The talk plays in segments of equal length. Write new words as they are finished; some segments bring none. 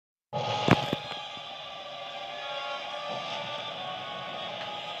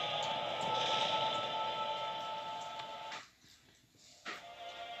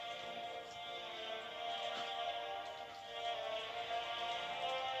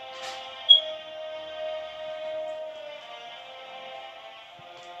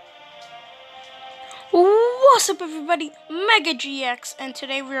What's up everybody, MegaGX, and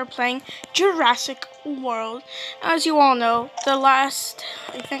today we are playing Jurassic World. As you all know, the last,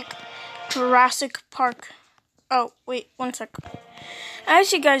 Jurassic Park, oh wait, one sec.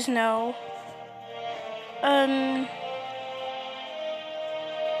 As you guys know,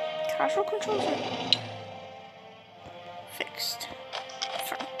 casual controls are fixed.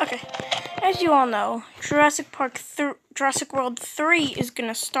 Okay, as you all know, Jurassic World 3 is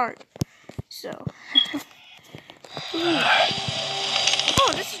gonna start, so...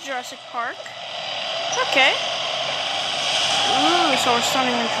 Oh, this is Jurassic Park. Okay. Ooh, so we're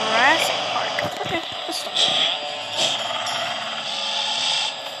starting in Jurassic Park. Okay, let's start.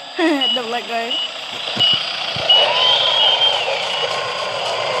 Don't let go.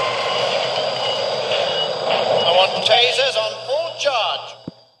 I want tasers on full charge.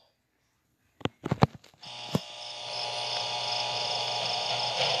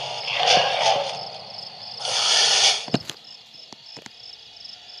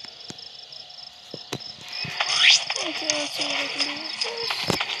 Okay, let's see what I can do with this.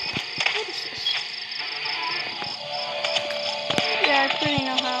 What is this? Yeah, I pretty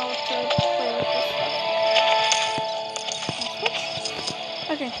know how to play with this stuff. Switch?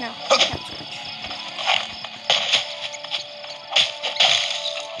 Okay, no, I can't switch.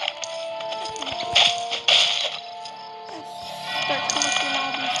 Start collecting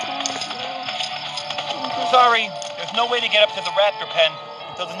all these coins. Sorry, there's no way to get up to the raptor pen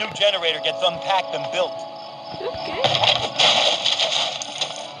until the new generator gets unpacked and built. Okay.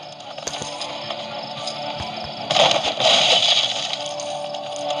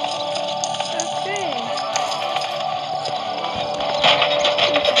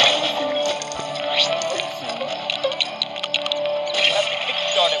 You have to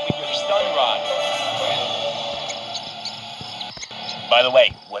kickstart it with your stun rod. By the way,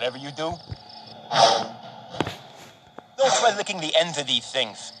 whatever you do, don't try licking the ends of these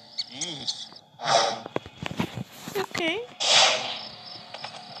things. Jeez. Okay.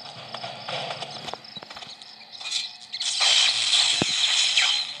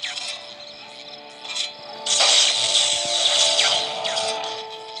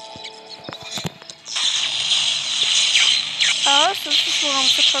 Oh, so this is what I'm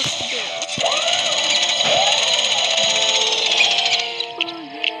supposed to do. Oh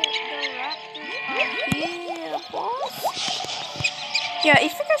yeah, the raptors are here, boss. Yeah,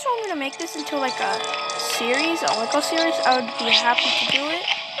 if you guys want me to make this into like a series, a Lego series, I would be happy to do it.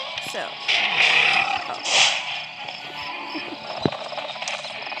 So,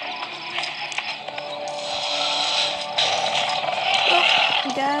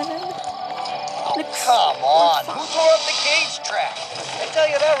 got him. Come on, who tore up the cage track? I tell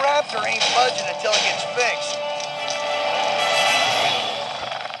you, that raptor ain't budging until it gets fixed.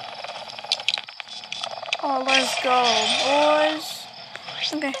 Oh, let's go, boys.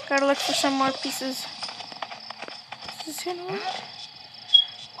 Okay, gotta look for some more pieces. Is this gonna work?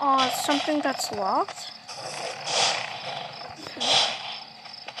 Oh, it's something that's locked? Okay.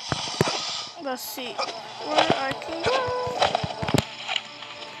 Let's see where I can go.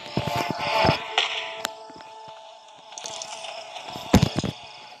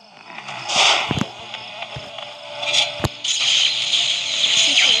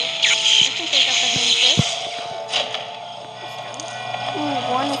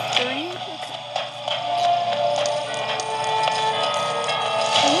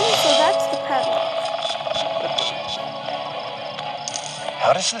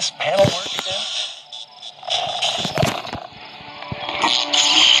 How does this panel work again?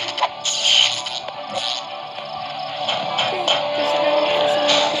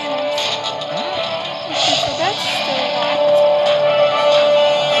 So that's still locked.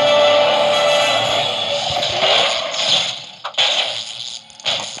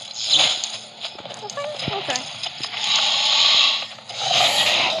 Okay.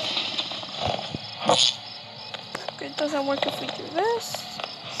 It doesn't work if we do this.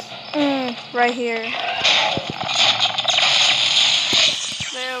 Right here.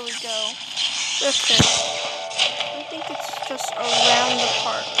 There we go. Okay. I think it's just around the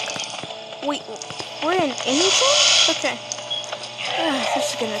park. Wait, we're in anything? Okay.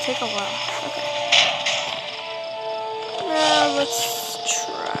 This is gonna take a while. Okay. Now let's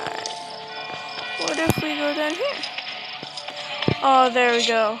try. What if we go down here? Oh, there we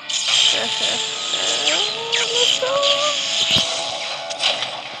go. Let's go.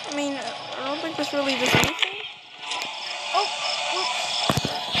 I mean, I don't think this really does anything. Oh,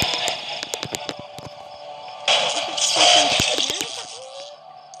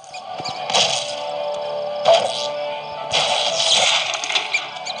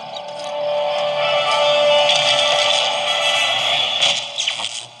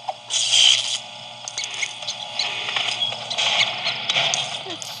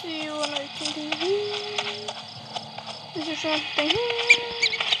 I can do here? Is there something here?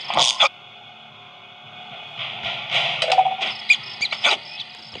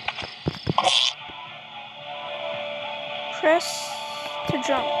 Press to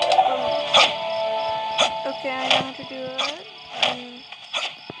jump. Okay, I know how to do that.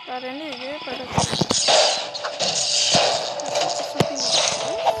 Got into it, but it's something like this.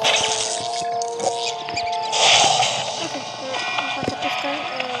 Okay, I'll get this guy.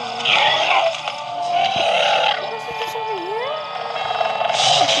 What is this over here?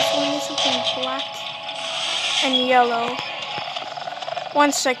 This one is something black and yellow.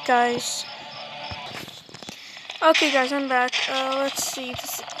 One sec, guys. Okay, guys, I'm back. Let's see.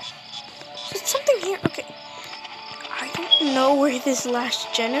 There's something here. Okay. I don't know where this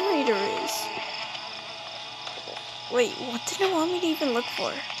last generator is. Wait, what did it want me to even look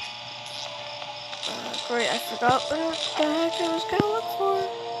for? Great, I forgot what the heck I was gonna look for.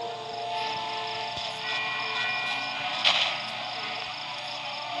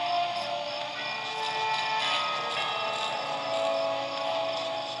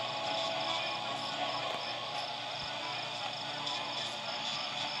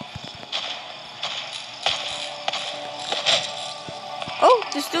 Oh,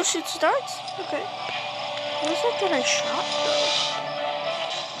 this dude shoots darts? Okay. What was that I shot though?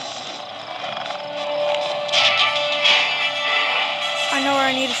 I know where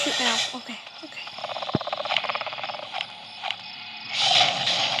I need to shoot now. Okay.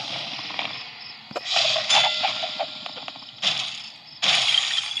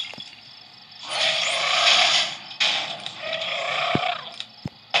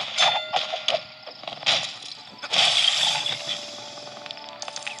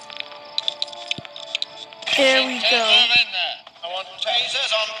 There we go. I want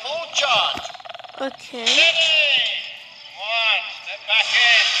tasers on full charge. Okay. Steady! One, step back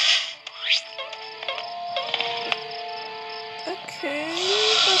in. Okay,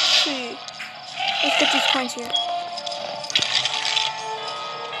 let's see. Let's get these coins here.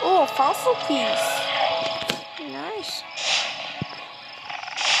 Oh, a fossil piece. Nice.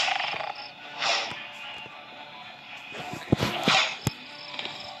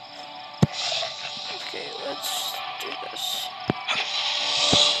 Okay, let's do this.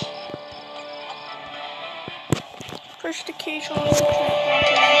 Push the cage on.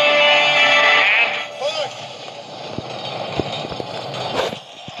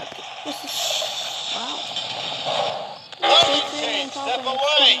 Step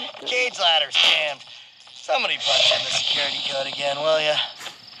away! Cage ladder's jammed. Somebody punch in the security code again, will ya?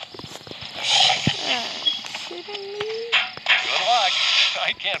 Kidding me? Good luck.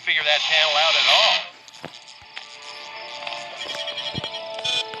 I can't figure that panel out at all.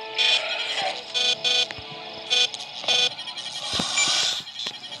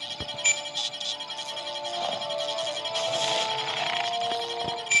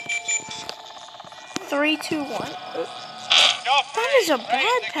 3, 2, 1. That is a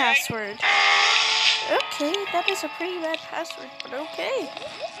bad password. Okay, that is a pretty bad password, but okay.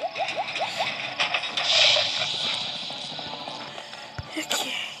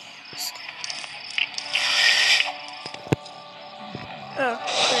 Okay, let's go. Oh,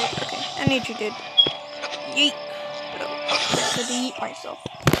 great, okay. I need you, dude. Yeet. Oh, I could eat myself.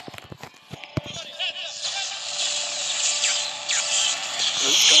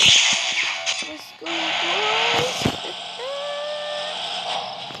 Let's go. Let's go, boys.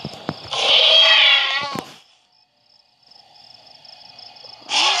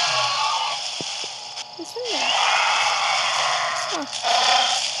 What's in there? Huh.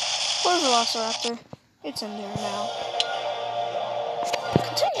 Where's the Velociraptor? It's in there now.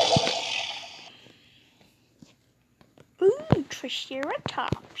 Continue. Ooh,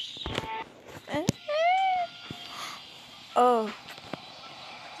 Triceratops. Oh.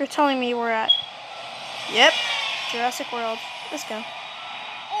 You're telling me we're at... Yep. Jurassic World. Let's go.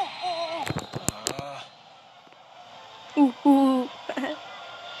 Ooh, ooh.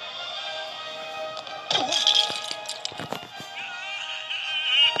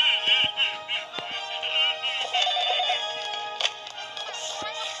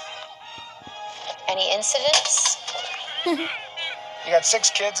 Any incidents? You got 6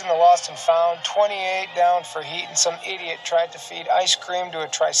 kids in the lost and found, 28 down for heat, and some idiot tried to feed ice cream to a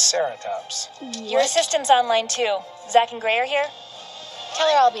triceratops. Your assistant's online too. Zach and Gray are here? Tell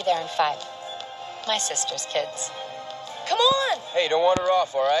her I'll be there in 5. My sister's kids. Come on! Hey, don't wander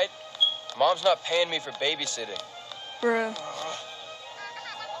off, all right? Mom's not paying me for babysitting. Bruh.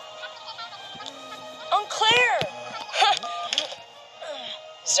 Aunt Claire!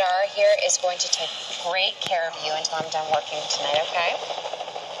 Zara here is going to take great care of you until I'm done working tonight, okay?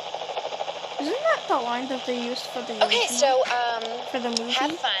 the line that they used for the Okay, original? so, For the movie?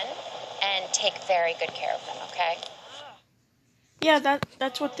 have fun and take very good care of them, okay? Yeah,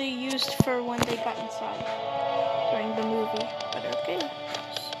 that's what they used for when they got inside during the movie. But okay.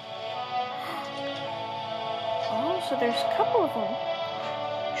 Oh, so there's a couple of them.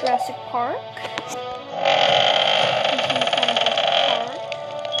 Jurassic Park. Park.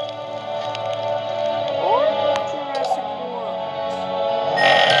 Or Jurassic World.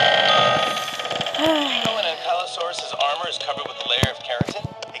 You know when an Ankylosaurus's armor is covered with a layer of keratin?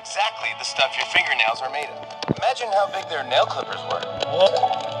 Exactly the stuff your fingernails are made of. Imagine how big their nail clippers were. What?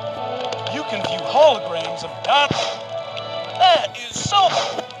 You can view holograms of dots. That is so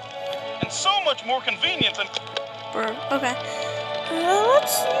much more convenient than. Okay.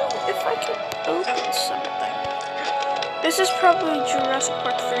 Let's see if I can open something. This is probably Jurassic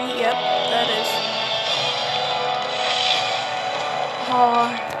Park 3. Yep, that is. Oh,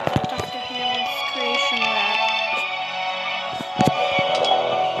 Dr. Hammond's creation lab.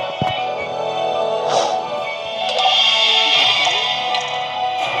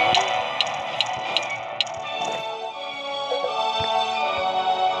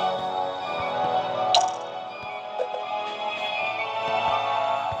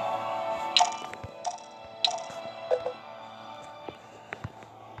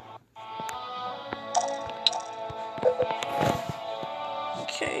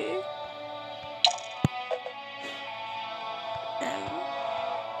 Okay.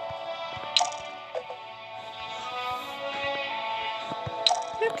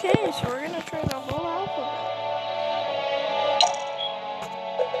 Okay, so we're gonna try the whole alphabet.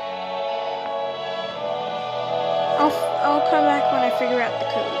 I'll come back when I figure out the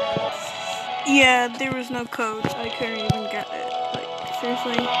code. Yeah, there was no code. I couldn't even get it. Like,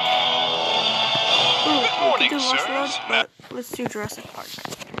 seriously. Ooh, Good morning, we could do Lost Road, sirs. but let's do Jurassic Park.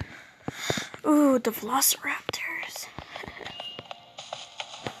 Ooh, the Velociraptors.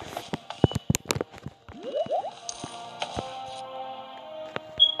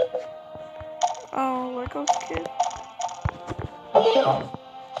 Oh, Lego kid.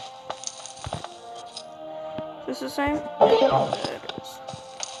 Is this the same? Yeah, it is.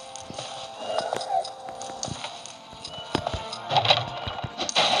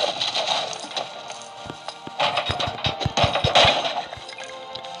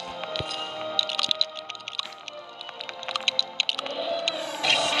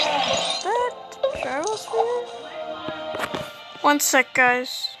 That gyrosphere? One sec,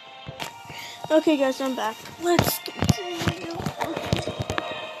 guys. Okay, guys, I'm back. Let's continue.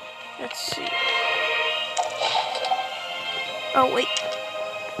 Let's see. Oh, wait.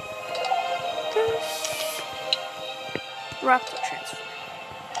 This Raptor transfer.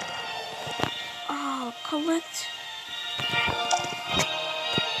 Oh, collect.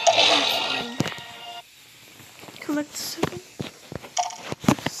 Collect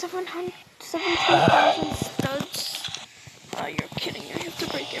 17,000 studs. Oh, you're kidding. I have to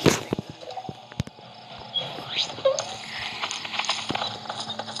break everything.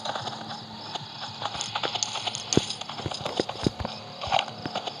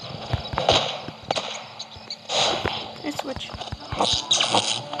 I switch.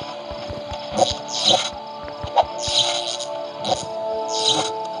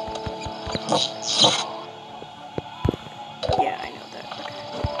 Yeah, I know that. Okay.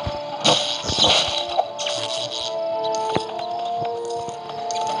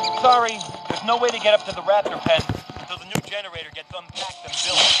 Sorry, there's no way to get up to the raptor pen until the new generator gets unpacked and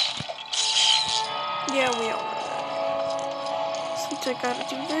built. Yeah, we all know that. Since I gotta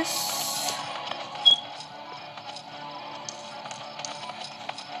do this.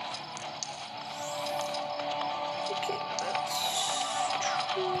 Okay, that's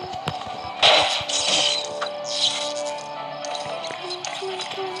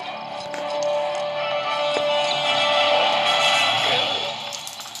true.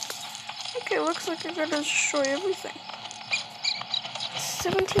 Okay, looks like I gotta destroy everything.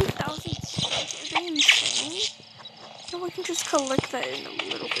 17,000 stones. Are they insane? No, we can just collect that in a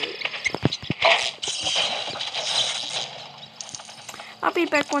little bit. I'll be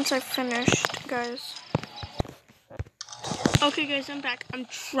back once I've finished, guys. Okay, guys, I'm back. I'm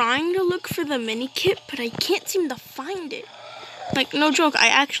trying to look for the mini kit, but I can't seem to find it. Like, no joke, I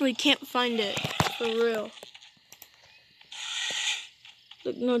actually can't find it. For real.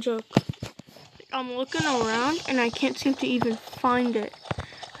 Like, no joke. I'm looking around, and I can't seem to even find it.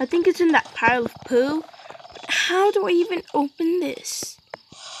 I think it's in that pile of poo. But how do I even open this?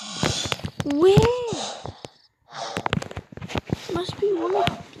 Where? Must be one of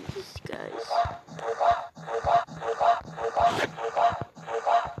these guys.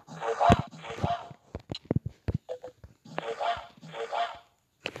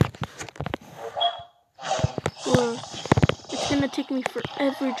 me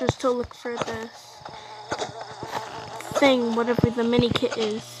forever just to look for this thing, whatever the mini kit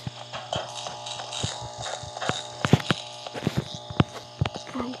is.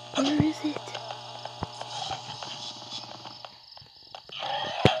 Bro, where is it?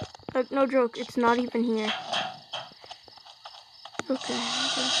 Like, no joke, it's not even here. Okay. These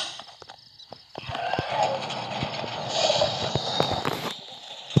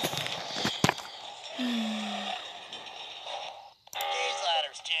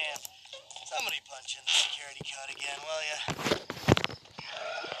ladders jammed. Somebody punch in the security code again, will ya?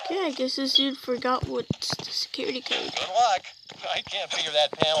 Okay, I guess this dude forgot what's the security code. Good luck. I can't figure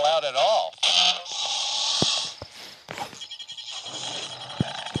that panel out at all.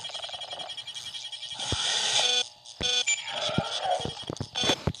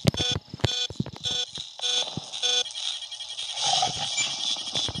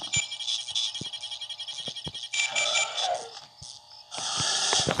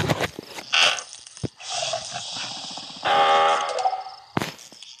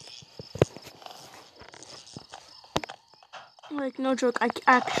 Like, no joke, I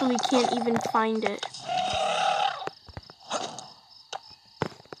actually can't even find it.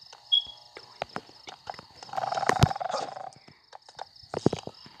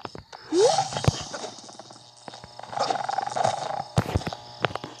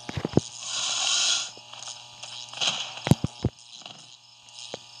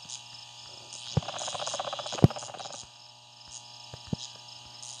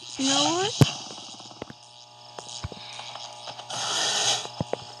 You know what?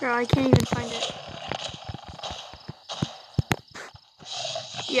 Bro, I can't even find it.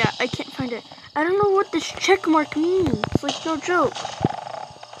 Yeah, I can't find it. I don't know what this check mark means. Like, no joke.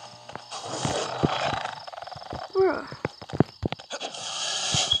 Bruh.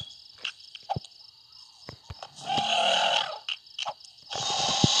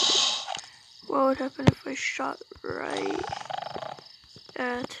 What would happen if I shot right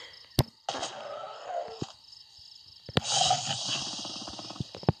at...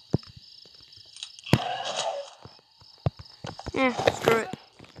 Yeah, screw it.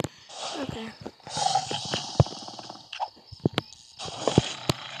 Okay.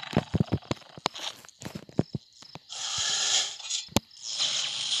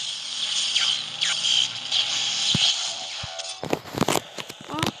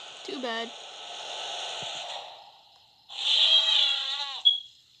 Oh, too bad.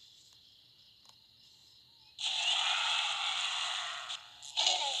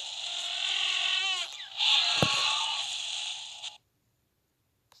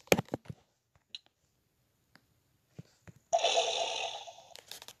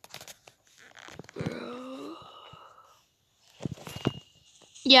 Bro.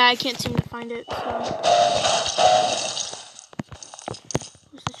 Yeah, I can't seem to find it, so...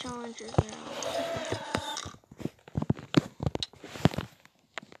 What's the challenges now?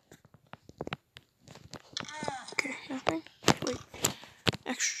 Okay, nothing. Wait.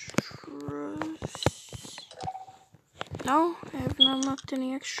 Extras. No, I haven't unlocked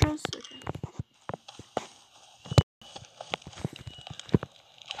any extras. Okay.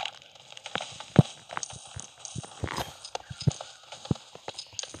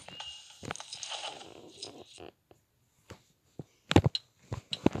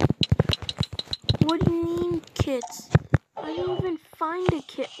 What do you mean kits? I didn't even find a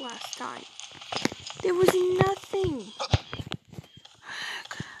kit last time. There was nothing.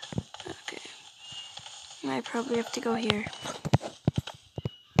 Okay. I probably have to go here.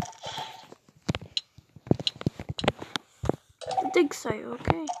 Dig site,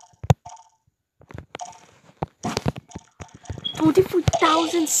 okay.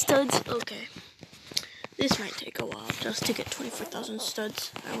 24,000 studs, okay. This might take a while just to get 24,000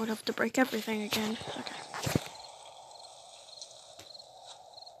 studs. I would have to break everything again. Okay.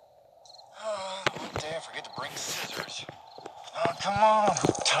 One day I forget to bring scissors. Oh, come on.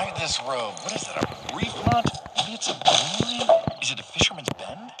 Tie this rope. What is that, a reef knot? Maybe it's a boomerang? Is it a fisherman's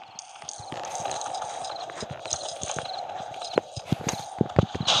bend?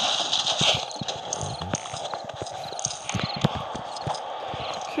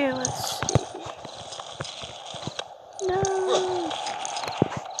 Okay, let's see. No.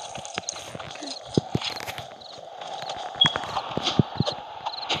 Okay.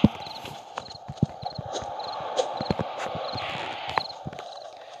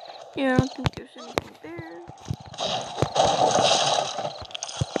 Yeah, I don't think there's anything there.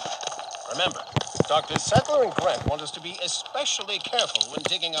 Remember, Drs. Sattler and Grant want us to be especially careful when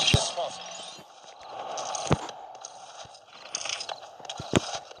digging up this fossil.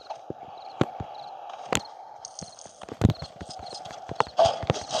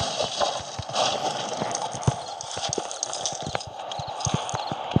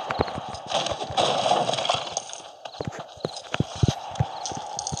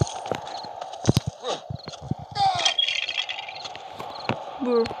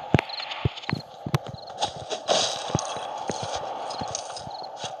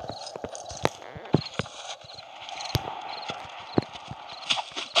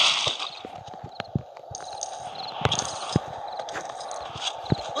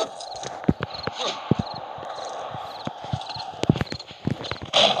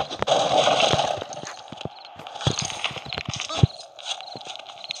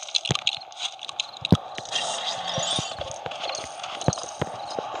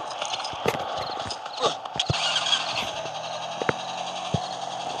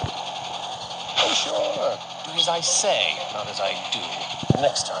 Sure. Do as I say, not as I do.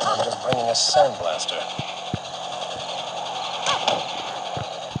 Next time, I'm just bringing a sandblaster.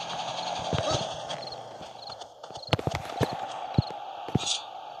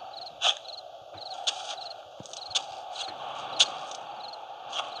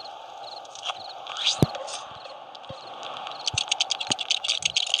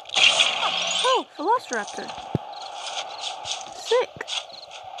 Oh, Velociraptor. Sick.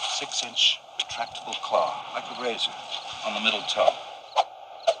 6-inch retractable claw, like a razor, on the middle toe.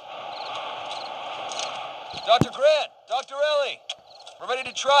 Dr. Grant, Dr. Ellie, we're ready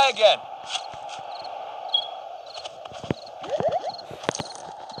to try again.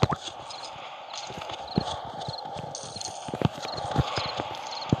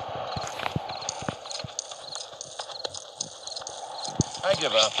 I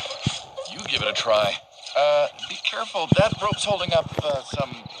give up. You give it a try. Be careful. That rope's holding up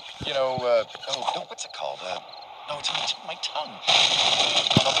some, no, what's it called? No, it's on the tip of my tongue.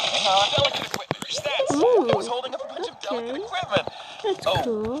 Oh, hang on. Delicate equipment. That's it. It was holding up a bunch of delicate equipment. That's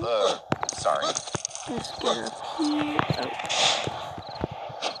cool. Sorry. Let's get up here.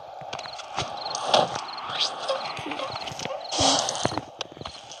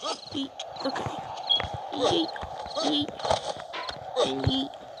 Oh. Yeet. Okay. Yeet. Yeet. And yeet.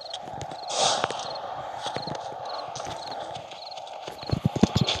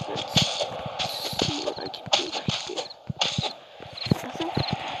 Let's see what I can do right here. Nothing?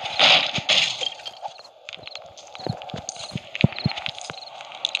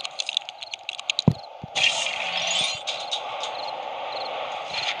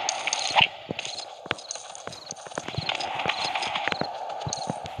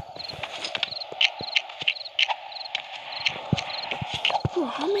 Oh,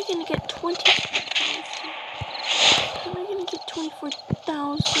 how am I gonna get 20,000? How am I gonna get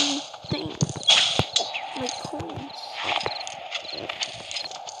 24,000 things? Like coins.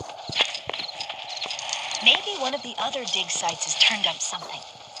 Maybe one of the other dig sites has turned up something.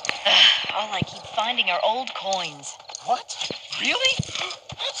 Ugh, all I keep finding are old coins. What? Really?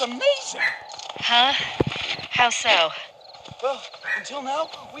 That's amazing. Huh? How so? Well, until now,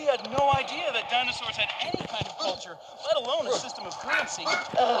 we had no idea that dinosaurs had any kind of culture, let alone a system of currency.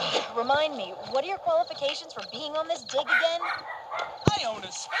 Ugh, remind me, what are your qualifications for being on this dig again? I own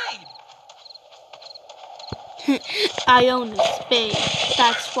a spade. I own a spade.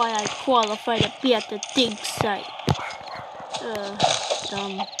 That's why I qualify to be at the dig site.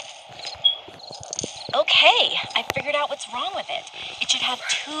 Dumb. Okay, I figured out what's wrong with it. It should have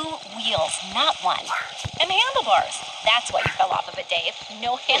 2 wheels, not 1. And handlebars. That's why you fell off of it, Dave.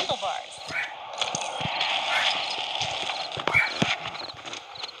 No handlebars.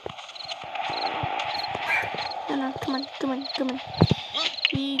 No, come on.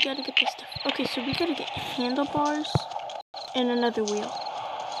 We gotta get this stuff. Okay, so we gotta get handlebars and another wheel.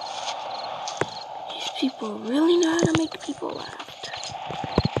 These people really know how to make people laugh.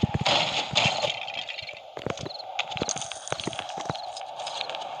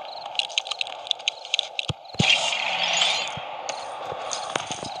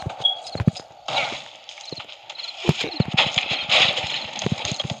 Okay.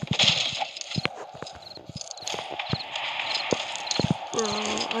 Bro,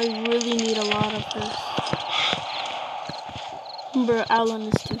 I really need a lot of this. Bro, Alan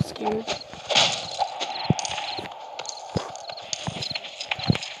is too scared.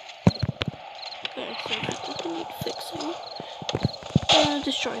 Okay, so that doesn't need fixing.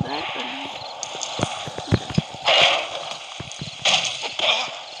 Destroy that.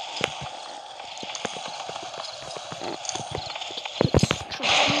 Let's try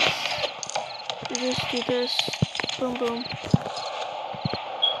this. Do this. Boom, boom.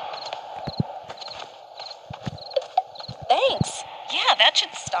 Thanks. Yeah, that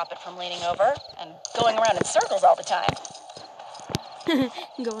should stop it from leaning over and going around in circles all the time.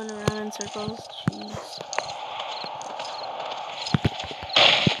 Going around in circles. Jeez.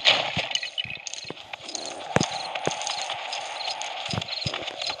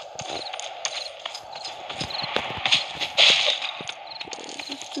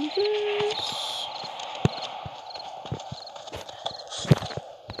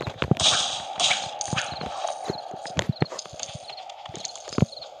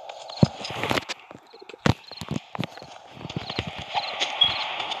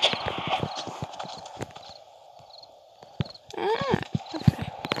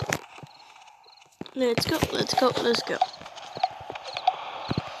 Let's do this. Okay. Let's go.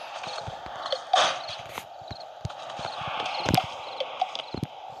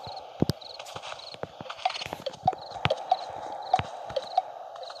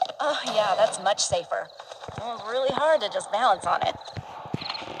 Oh, yeah, that's much safer. It was really hard to just balance on it.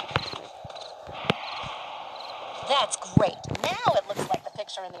 That's great. Now it looks like the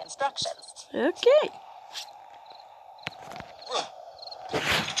picture in the instructions. Okay.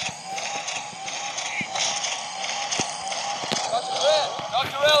 Dr. Brett,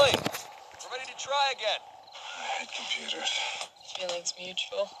 Dr. Ellie, we're ready to try again. I hate computers. Feelings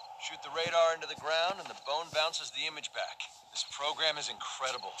mutual. Shoot the radar into the ground and the bone bounces the image back. This program is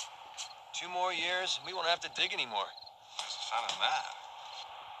incredible. 2 more years and we won't have to dig anymore. Where's the fun in that?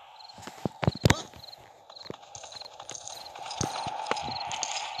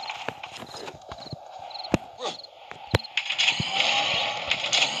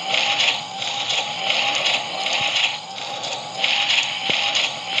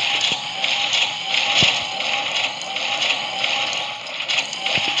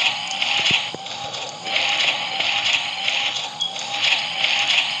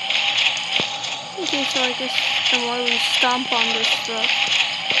 Okay, so I guess the more we stomp on this stuff,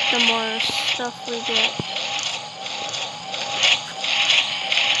 the more stuff we get.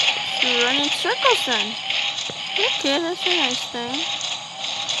 We run in circles then. Okay, that's a nice thing.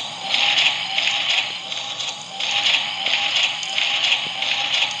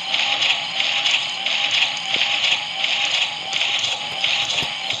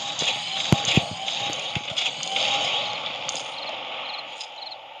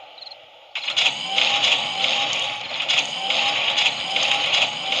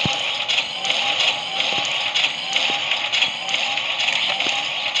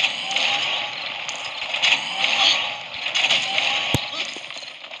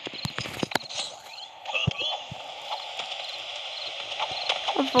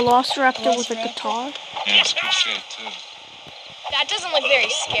 A velociraptor with a guitar. Yeah, it's pretty straight, too. That doesn't look very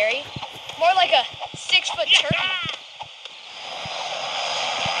scary. More like a 6-foot turkey.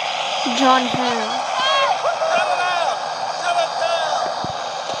 John Hare.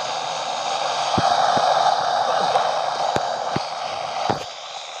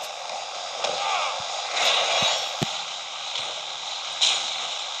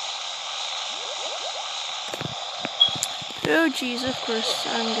 Oh jeez, of course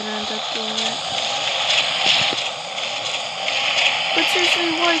I'm gonna end up doing it. But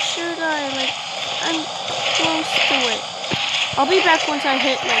seriously, why should I? Like, I'm close to it. I'll be back once I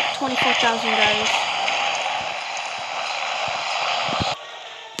hit like 24,000 guys.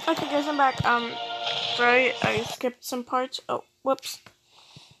 Okay guys, I'm back. Sorry, I skipped some parts. Oh, whoops.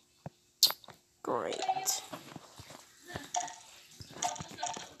 Great.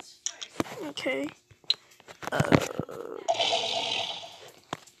 Okay.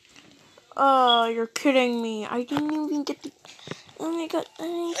 You're kidding me. I didn't even get the... Oh my god, I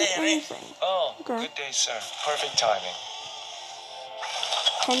didn't get anything. Oh, Okay. good day, sir. Perfect timing.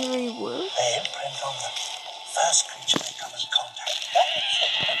 Henry Wood? They imprint on the first creature they come in contact with.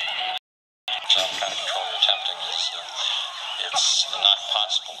 Some kind of control you're attempting is, it's not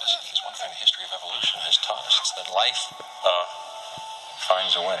possible. There's one thing the history of evolution has taught us. It's that life,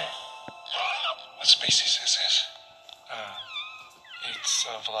 finds a way. What species is this? It's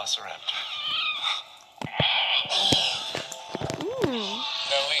a velociraptor. They're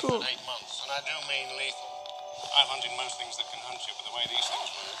lethal Cool. in 8 months, and I do mean lethal. I've hunted most things that can hunt you, but the way these things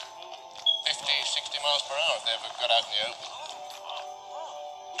move, 50, 60 miles per hour if they ever got out in the open.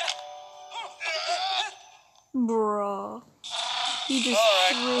 Bruh. He just All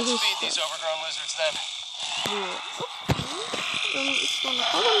right, threw let's his feed these stuff. overgrown lizards then. It's gonna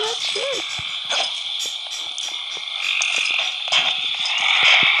call him that shit.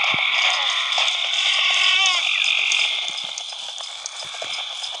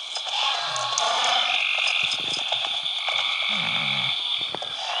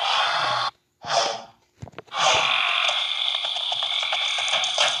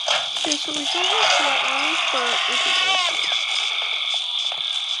 Okay, so we don't have flat arms, but we can go.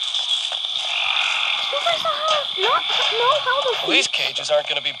 You guys not know how to Well, these cages aren't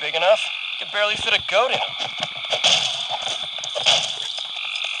going to be big enough. You can barely fit a goat in them.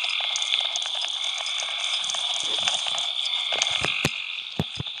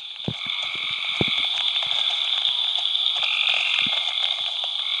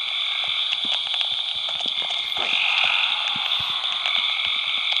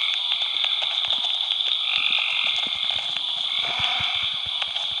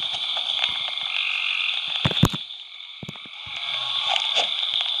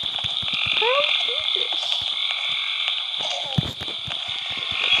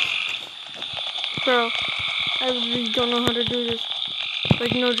 Bro, I really don't know how to do this.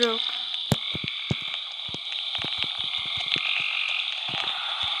 Like, no joke.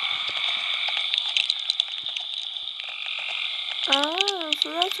 Oh, so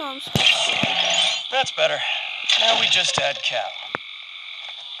that's what I'm supposed to do. That's better. Now we just add cap.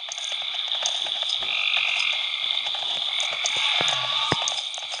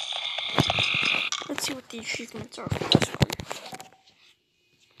 Let's see what the achievements are for this one.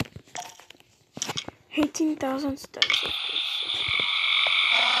 18,000 studs.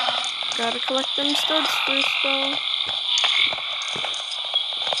 Gotta collect them studs first, though.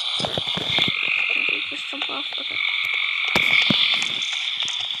 Okay, just jump off. Okay.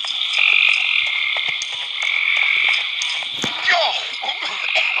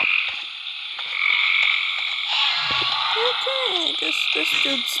 Okay, I guess this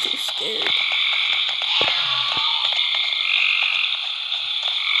dude's too scared.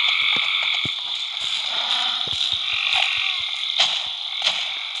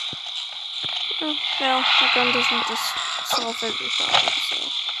 Oh, well, the gun doesn't just solve every problem, so...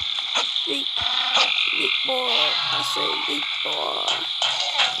 Yeet. Yeet, boy. I say yeet, boy.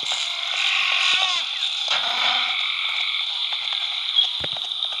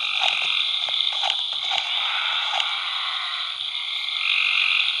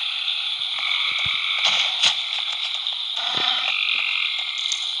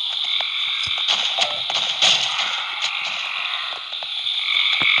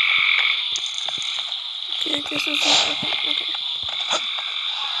 Okay, I guess it's not okay.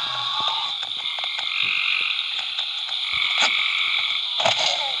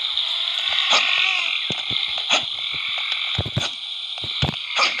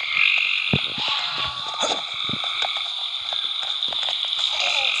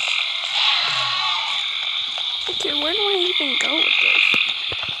 Okay, where do I even go with this?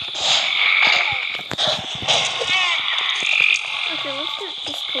 Okay, let's start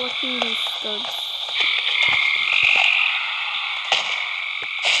just collecting these studs.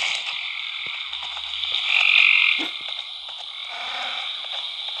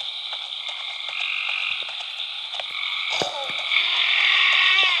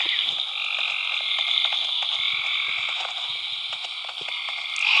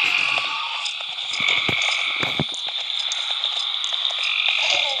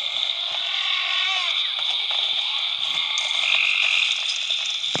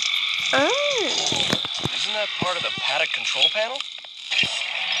 Oh! Isn't that part of the paddock control panel?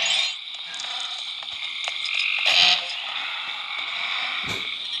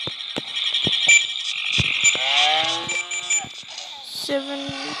 Seven,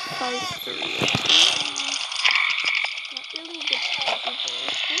 5, 3. Not really a good possible.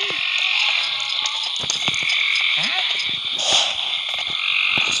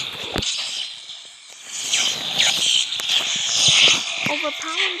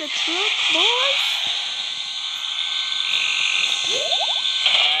 Overpowering the truck, boys.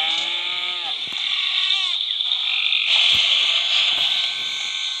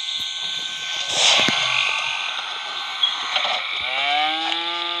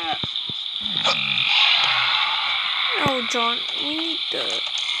 Oh, John, we need the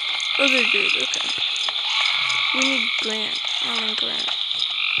other dude. Okay. We need Grant. Alan Grant.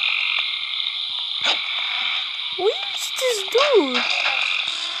 Who is this dude?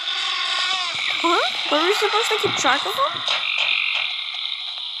 Huh? Were we supposed to keep track of him?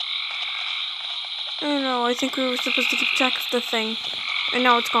 Oh no, I think we were supposed to keep track of the thing. And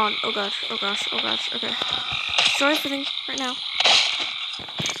now it's gone. Oh gosh, oh gosh, oh gosh. Okay. Destroy everything right now.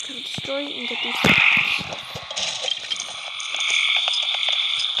 Just gotta destroy and get these stuff.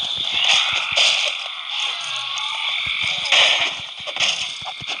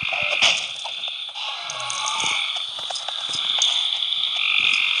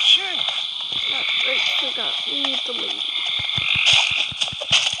 Right, forgot. We need the lady.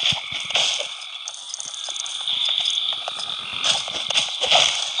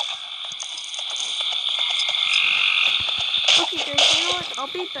 Okay guys, you know what? I'll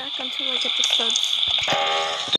be back until I get the studs.